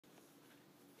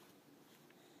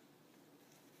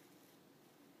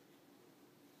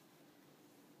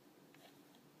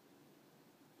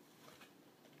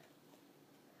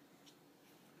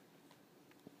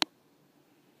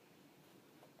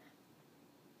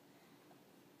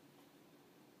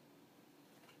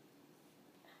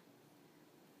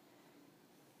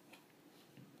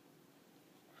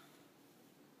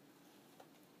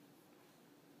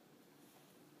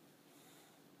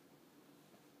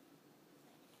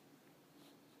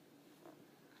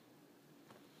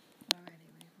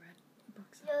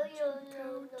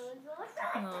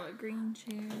Oh, a green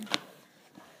chair.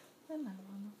 And now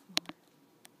on the floor.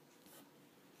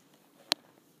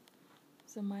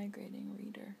 It's a migrating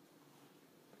reader.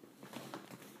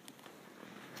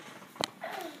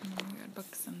 And we got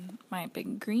books in my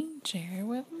big green chair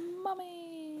with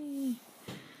Mommy.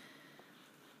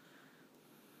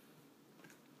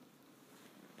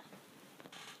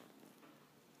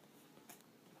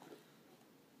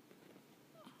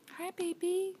 Hi,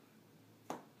 baby.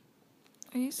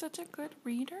 Are you such a good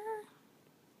reader?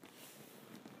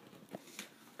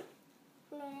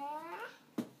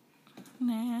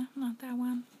 Nah, not that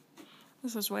one.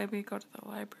 This is why we go to the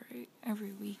library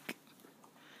every week.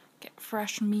 Get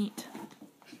fresh meat.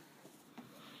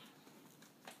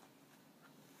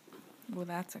 Well,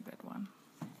 that's a good one.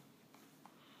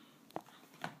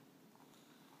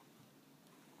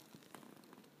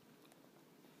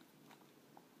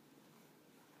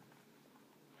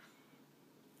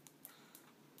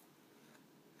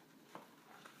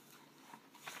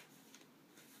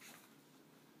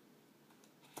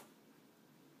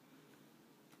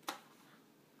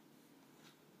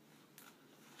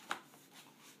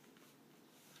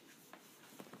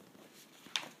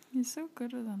 He's so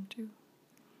good with them, too.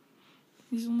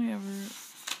 He's only ever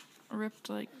ripped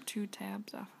like 2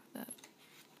 tabs off of that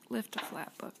lift to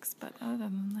flat books, but other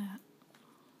than that,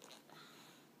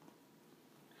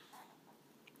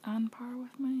 on par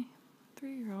with my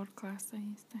 3-year-old class I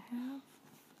used to have.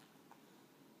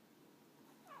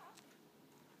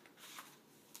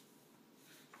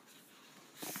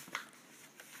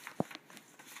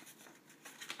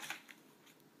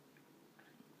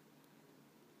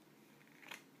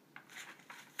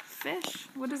 Fish?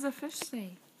 What does a fish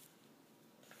say?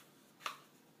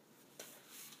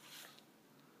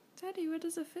 Teddy, what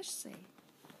does a fish say?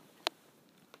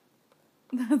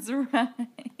 That's right.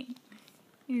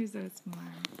 You're so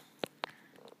smart.